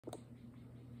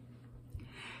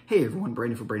Hey everyone,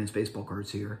 Brandon for Brandon's Baseball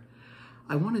Cards here.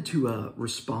 I wanted to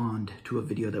respond to a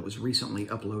video that was recently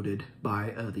uploaded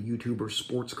by the YouTuber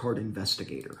Sports Card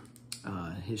Investigator,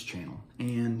 his channel.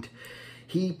 And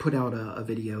he put out a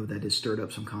video that has stirred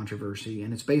up some controversy,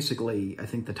 and it's basically, I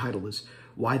think the title is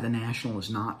Why the National is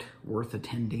Not Worth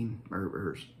Attending,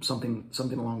 or something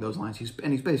along those lines. He's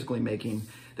basically making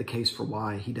the case for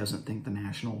why he doesn't think the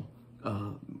National,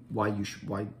 why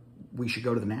we should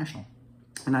go to the National.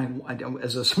 And I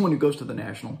as someone who goes to the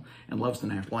National and loves the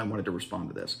National, I wanted to respond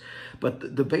to this.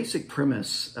 But the basic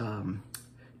premise, I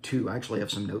actually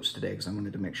have some notes today because I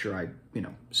wanted to make sure I,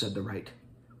 said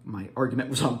my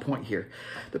argument was on point here.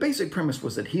 The basic premise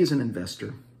was that he is an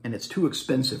investor and it's too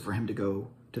expensive for him to go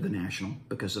to the National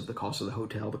because of the cost of the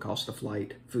hotel, the cost of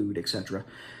flight, food, etc.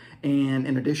 And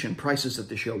in addition, prices at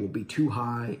the show will be too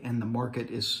high and the market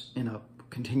is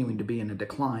continuing to be in a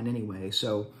decline anyway.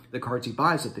 So the cards he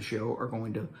buys at the show are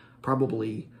going to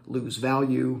probably lose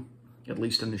value, at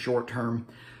least in the short term.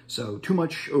 So too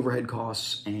much overhead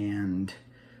costs and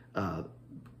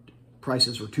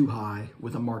prices are too high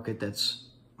with a market that's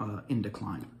in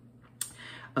decline.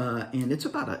 And it's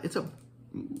a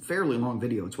fairly long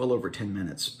video. It's well over 10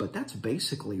 minutes, but that was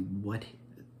basically what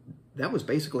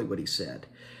he said.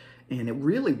 And it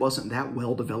really wasn't that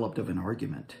well developed of an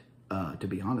argument. To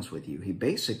be honest with you, he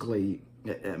basically,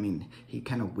 he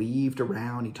kind of weaved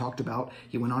around.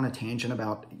 He went on a tangent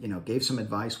about, gave some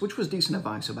advice, which was decent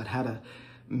advice about how to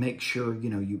make sure,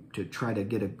 to try to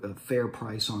get a fair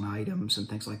price on items and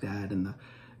things like that. And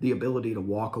the ability to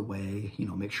walk away,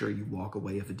 make sure you walk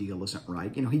away if a deal isn't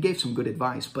right. He gave some good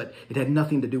advice, but it had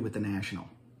nothing to do with the National,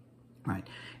 right?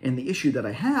 And the issue that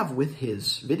I have with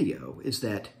his video is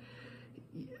that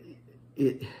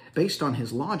based on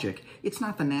his logic, it's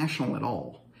not the National at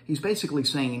all. He's basically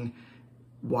saying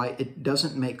why it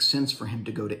doesn't make sense for him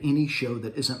to go to any show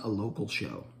that isn't a local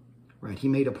show, right? He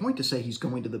made a point to say he's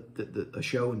going to a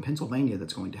show in Pennsylvania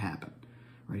that's going to happen,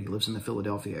 right? He lives in the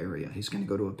Philadelphia area. He's going to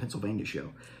go to a Pennsylvania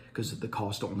show because the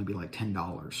cost will only be like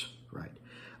 $10, right?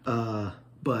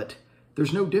 But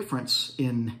there's no difference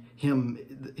in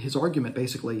him. His argument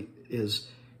basically is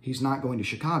he's not going to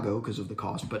Chicago because of the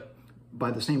cost, but by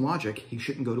the same logic, he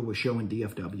shouldn't go to a show in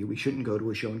DFW. He shouldn't go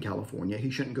to a show in California. He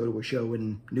shouldn't go to a show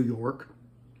in New York.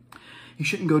 He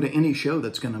shouldn't go to any show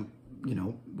that's going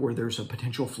to, where there's a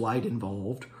potential flight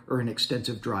involved or an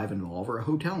extensive drive involved or a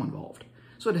hotel involved.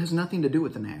 So it has nothing to do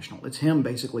with the National. It's him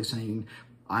basically saying,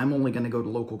 I'm only going to go to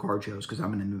local card shows because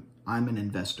I'm an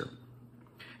investor.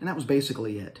 And that was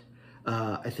basically it.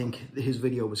 I think his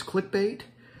video was clickbait.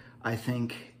 I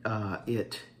think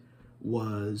it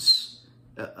was...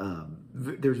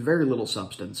 there's very little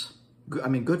substance.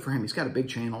 Good for him. He's got a big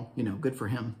channel, good for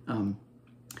him.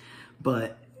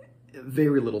 But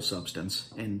very little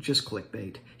substance and just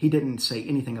clickbait. He didn't say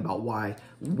anything about why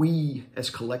we as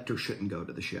collectors shouldn't go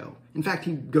to the show. In fact,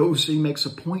 he makes a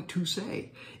point to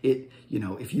say it,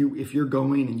 if you're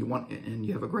going and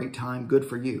you have a great time, good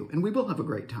for you. And we will have a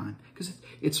great time because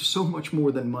it's so much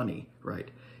more than money, right?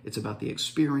 It's about the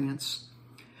experience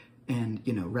and,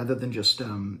 rather than just,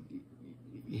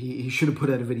 he should have put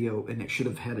out a video and it should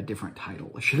have had a different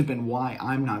title. It should have been Why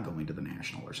I'm Not Going to the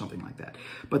National or something like that.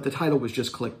 But the title was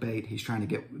just clickbait. He's trying to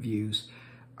get views.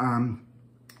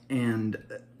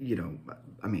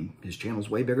 His channel's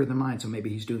way bigger than mine, so maybe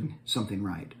he's doing something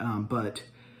right. But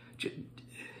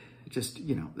just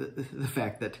the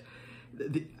fact that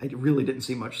I really didn't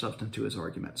see much substance to his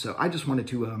argument. So I just wanted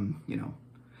to,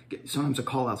 sometimes a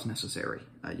call out's necessary.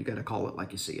 You got to call it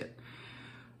like you see it.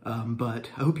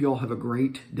 But I hope you all have a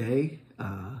great day.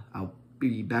 I'll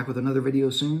be back with another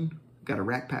video soon. Got a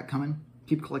rack pack coming.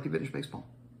 Keep collecting vintage baseball.